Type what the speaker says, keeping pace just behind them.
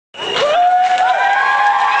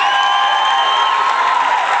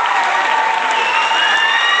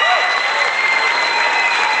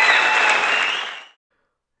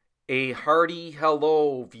hearty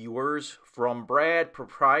hello, viewers, from Brad,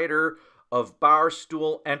 proprietor of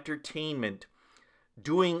Barstool Entertainment,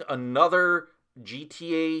 doing another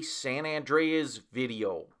GTA San Andreas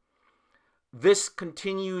video. This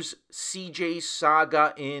continues CJ's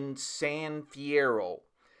saga in San Fierro.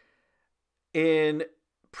 In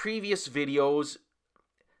previous videos,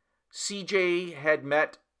 CJ had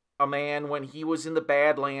met a man when he was in the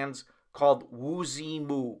Badlands called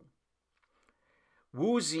Woozie.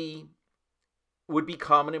 Woozie would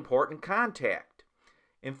become an important contact.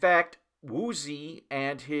 In fact, Woozie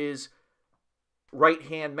and his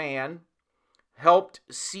right-hand man helped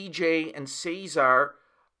CJ and Cesar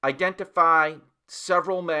identify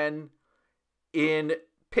several men in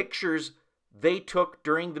pictures they took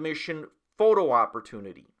during the mission photo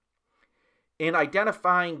opportunity. In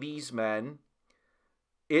identifying these men,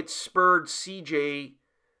 it spurred CJ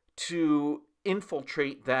to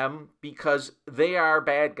infiltrate them because they are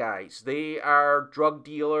bad guys. They are drug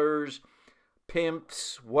dealers,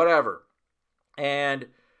 pimps, whatever. And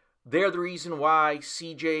they're the reason why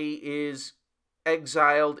CJ is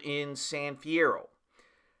exiled in San Fierro.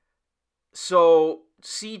 So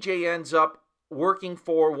CJ ends up working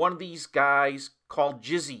for one of these guys called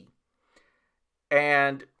Jizzy.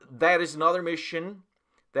 And that is another mission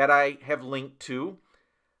that I have linked to.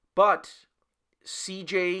 But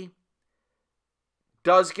CJ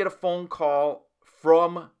does get a phone call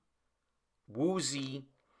from Woozie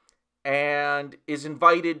and is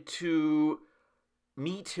invited to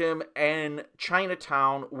meet him in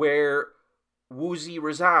Chinatown where Woozie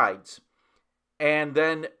resides. And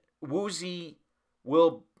then Woozie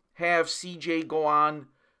will have CJ go on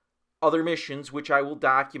other missions, which I will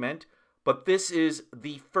document. But this is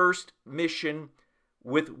the first mission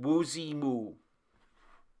with Woozie Moo.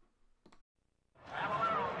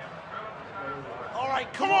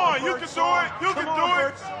 Come on, you can do it. You can do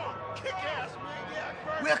it. Kick ass,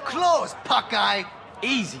 man. We're closed, Puckeye.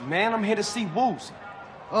 Easy, man. I'm here to see Woozie.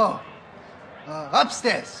 Oh,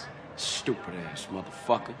 upstairs. Stupid ass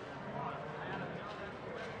motherfucker.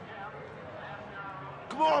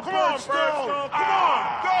 Come on, Birdstone. Come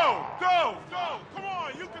on, go. Come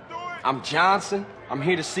on, you can do it. I'm Johnson. I'm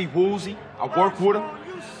here to see Woozie. I work with him.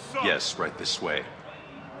 Yes, right this way.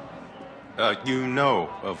 You know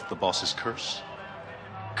of the boss's curse?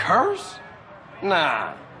 Curse?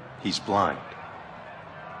 Nah. He's blind.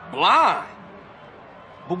 Blind?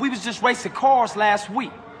 But we was just racing cars last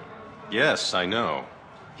week. Yes, I know.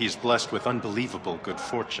 He's blessed with unbelievable good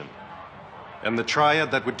fortune. And the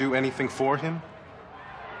triad that would do anything for him?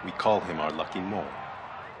 We call him our lucky mole.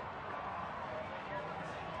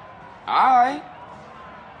 Alright.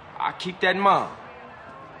 I'll keep that in mind.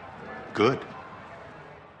 Good.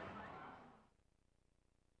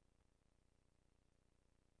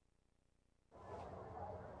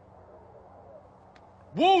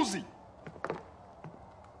 Woozie!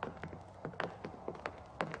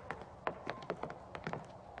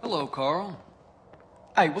 Hello, Carl.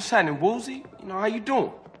 Hey, what's happening, Woozie? You know, how you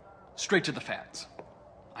doing? Straight to the facts.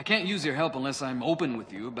 I can't use your help unless I'm open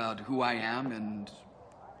with you about who I am and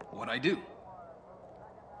what I do.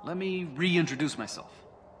 Let me reintroduce myself.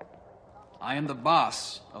 I am the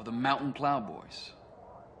boss of the Mountain Plowboys.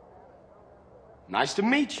 Nice to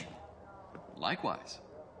meet you. Likewise.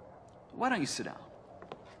 Why don't you sit down?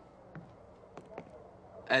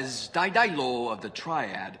 As Daidailo of the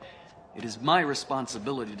Triad, it is my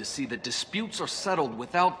responsibility to see that disputes are settled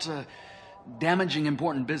without damaging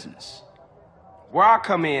important business. Where I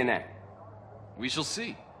come in at? We shall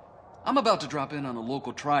see. I'm about to drop in on a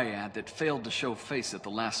local Triad that failed to show face at the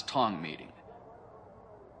last Tong meeting.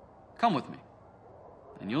 Come with me,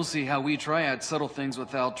 and you'll see how we Triad settle things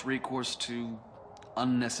without recourse to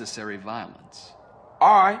unnecessary violence.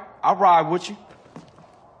 All right, I'll ride with you.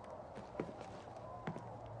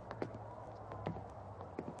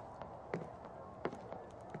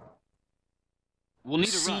 We'll need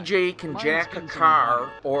CJ can jack a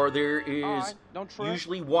car, or there is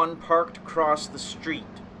usually one parked across the street.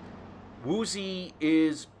 Woozie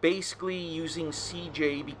is basically using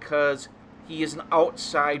CJ because he is an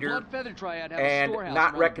outsider and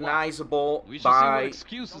not recognizable by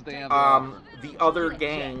the other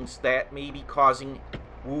gangs that may be causing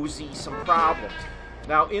Woozie some problems.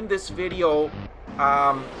 Now, in this video,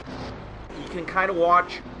 you can kind of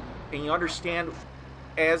watch and you understand,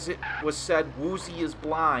 as it was said, Woozie is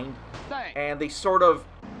blind, and they sort of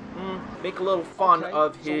make a little fun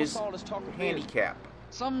of his handicap.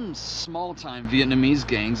 Some small-time Vietnamese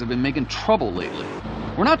gangs have been making trouble lately.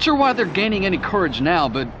 We're not sure why they're gaining any courage now,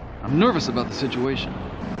 but I'm nervous about the situation.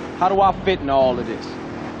 How do I fit in all of this?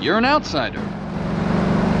 You're an outsider.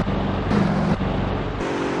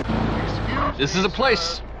 This is a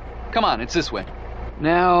place. Come on, it's this way.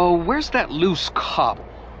 Now, where's that loose cobble?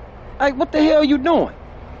 Hey, what the hell are you doing?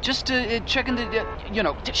 Just checking the,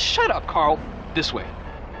 just shut up, Carl. This way.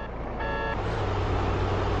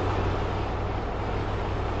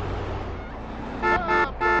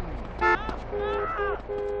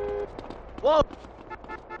 Whoa!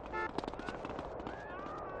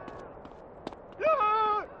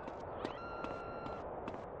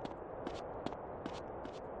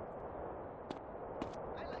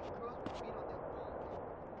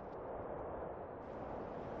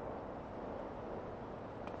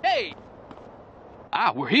 Hey!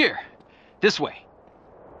 Ah, we're here. This way.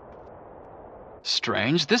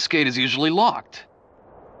 Strange, this gate is usually locked.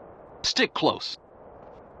 Stick close.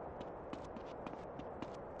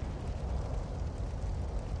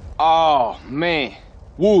 Oh, man.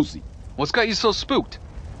 Woozie. What's got you so spooked?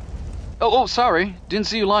 Oh, sorry. Didn't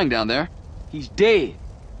see you lying down there. He's dead.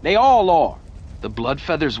 They all are. The blood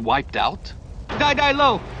feathers wiped out? Die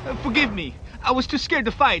low. Forgive me. I was too scared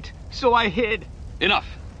to fight, so I hid. Enough.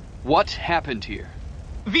 What happened here?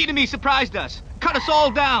 Vietnamese surprised us. Cut us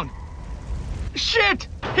all down. Shit!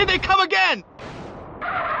 Here they come again!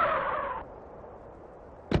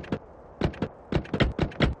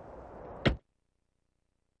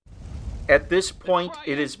 At this point,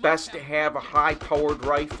 it is best to have a high-powered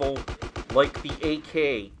rifle like the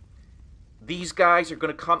AK. These guys are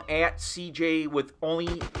going to come at CJ with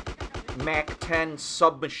only MAC-10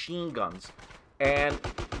 submachine guns, and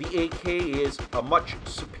the AK is a much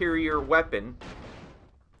superior weapon.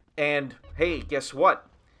 And hey, guess what?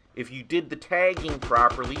 If you did the tagging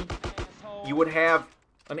properly, you would have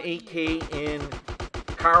an AK in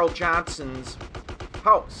Carl Johnson's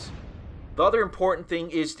house. The other important thing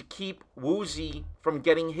is to keep Woozie from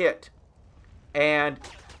getting hit. And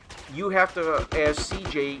you have to, as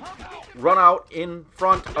CJ, run out in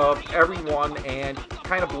front of everyone and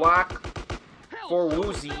kind of block for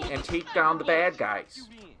Woozie and take down the bad guys.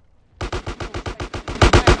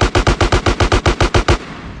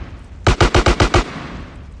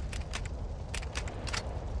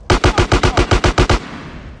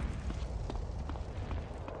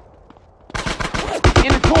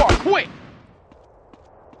 In the car, quick!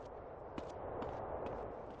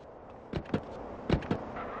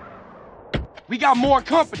 We got more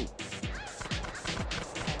company.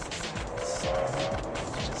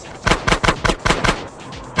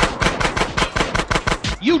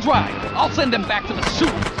 You drive. I'll send them back to the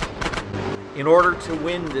sewers. In order to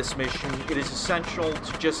win this mission, it is essential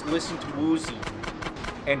to just listen to Woozie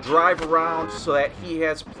and drive around so that he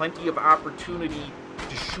has plenty of opportunity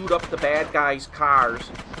to shoot up the bad guys' cars,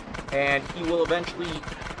 and he will eventually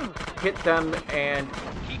hit them and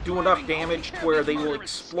do enough damage to where they will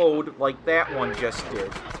explode like that one just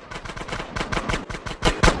did.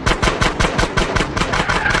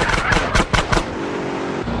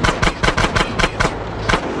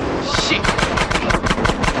 Shit!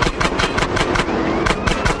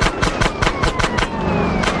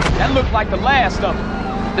 That looked like the last of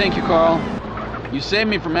them. Thank you, Carl. You saved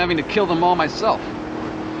me from having to kill them all myself.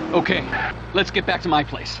 Okay, let's get back to my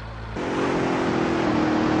place.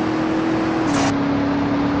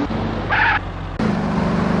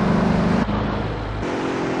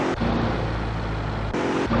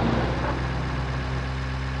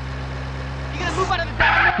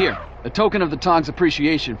 Here, a token of the Tong's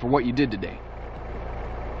appreciation for what you did today.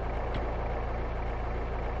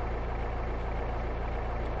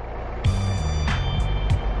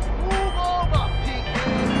 Move over, pig.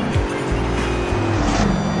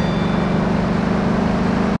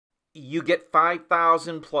 You get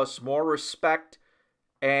 5,000 plus more respect,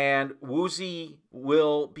 and Woozie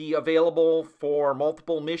will be available for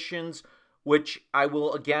multiple missions, which I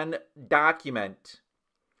will again document.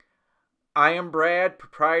 I am Brad,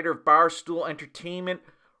 proprietor of Barstool Entertainment,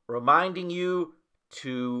 reminding you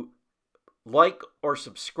to like or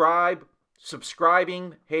subscribe.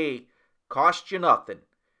 Subscribing, hey, costs you nothing.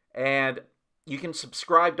 And you can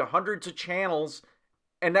subscribe to hundreds of channels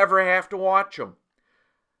and never have to watch them.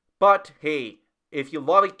 But hey, if you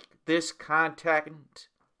like this content,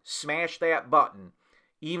 smash that button.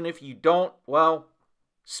 Even if you don't, well,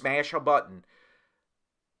 smash a button.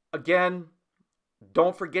 Again,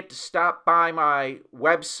 don't forget to stop by my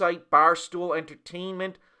website, Barstool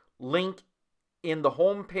Entertainment, link in the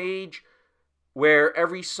homepage, where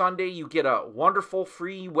every Sunday you get a wonderful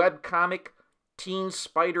free webcomic, Teen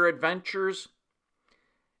Spider Adventures.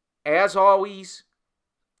 As always,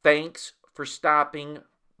 thanks for stopping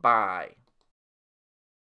by.